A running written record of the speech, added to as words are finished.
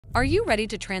Are you ready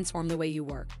to transform the way you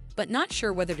work, but not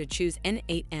sure whether to choose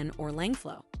N8N or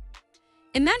LangFlow?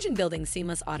 Imagine building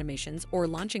seamless automations or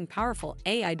launching powerful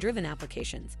AI-driven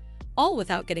applications, all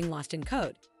without getting lost in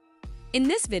code. In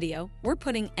this video, we're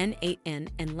putting N8N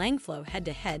and LangFlow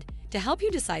head-to-head to help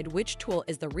you decide which tool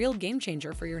is the real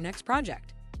game-changer for your next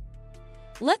project.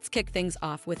 Let's kick things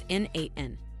off with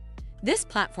N8N. This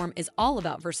platform is all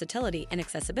about versatility and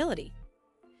accessibility.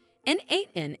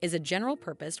 N8N is a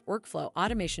general-purpose workflow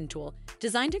automation tool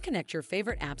designed to connect your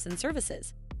favorite apps and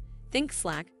services. Think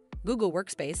Slack, Google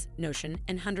Workspace, Notion,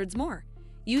 and hundreds more,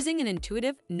 using an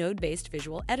intuitive, node-based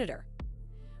visual editor.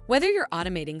 Whether you're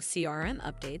automating CRM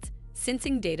updates,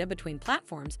 sensing data between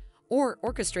platforms, or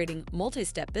orchestrating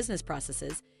multi-step business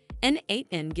processes,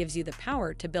 N8N gives you the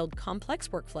power to build complex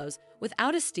workflows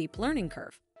without a steep learning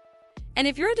curve. And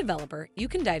if you're a developer, you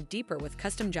can dive deeper with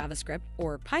custom JavaScript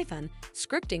or Python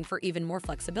scripting for even more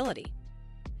flexibility.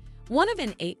 One of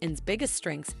N8N's biggest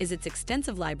strengths is its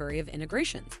extensive library of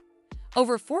integrations,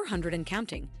 over 400 and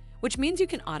counting, which means you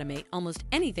can automate almost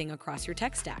anything across your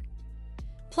tech stack.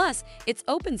 Plus, it's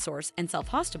open source and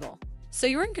self-hostable, so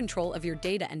you're in control of your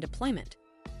data and deployment.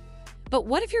 But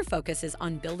what if your focus is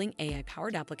on building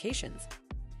AI-powered applications?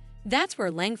 That's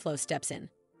where LangFlow steps in.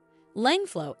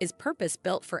 LangFlow is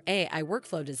purpose-built for AI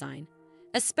workflow design,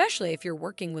 especially if you're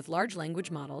working with large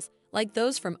language models like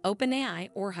those from OpenAI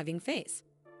or Hugging Face.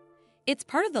 It's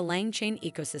part of the LangChain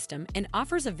ecosystem and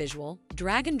offers a visual,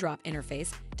 drag-and-drop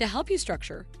interface to help you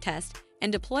structure, test, and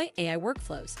deploy AI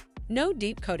workflows. No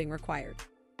deep coding required.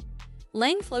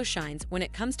 LangFlow shines when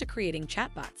it comes to creating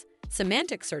chatbots,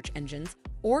 semantic search engines,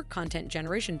 or content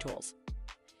generation tools.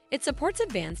 It supports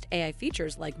advanced AI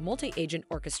features like multi-agent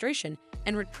orchestration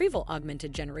and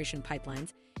retrieval-augmented generation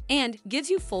pipelines, and gives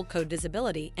you full code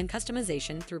visibility and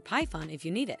customization through Python if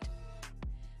you need it.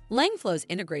 LangFlow's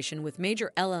integration with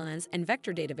major LLMs and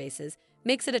vector databases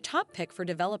makes it a top pick for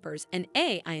developers and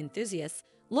AI enthusiasts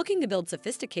looking to build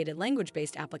sophisticated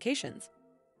language-based applications.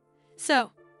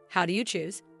 So, how do you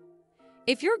choose?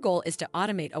 If your goal is to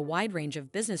automate a wide range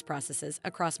of business processes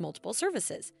across multiple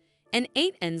services,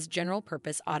 N8N's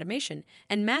general-purpose automation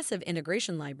and massive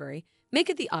integration library make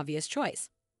it the obvious choice.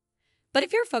 But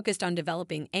if you're focused on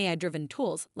developing AI-driven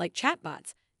tools like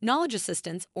chatbots, knowledge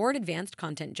assistants, or advanced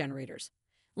content generators,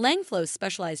 LangFlow's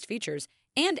specialized features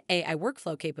and AI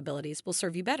workflow capabilities will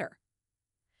serve you better.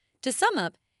 To sum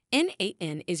up,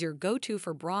 N8N is your go-to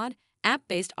for broad,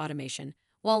 app-based automation,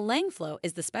 while LangFlow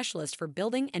is the specialist for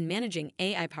building and managing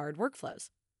AI-powered workflows.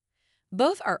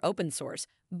 Both are open source,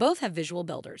 both have visual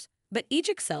builders, but each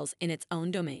excels in its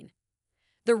own domain.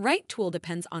 The right tool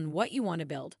depends on what you want to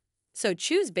build, so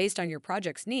choose based on your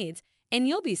project's needs and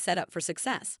you'll be set up for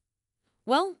success.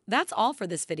 Well, that's all for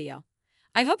this video.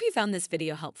 I hope you found this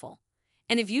video helpful.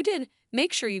 And if you did,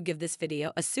 make sure you give this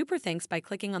video a super thanks by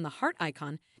clicking on the heart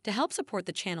icon to help support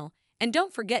the channel, and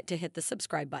don't forget to hit the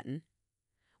subscribe button.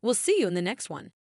 We'll see you in the next one.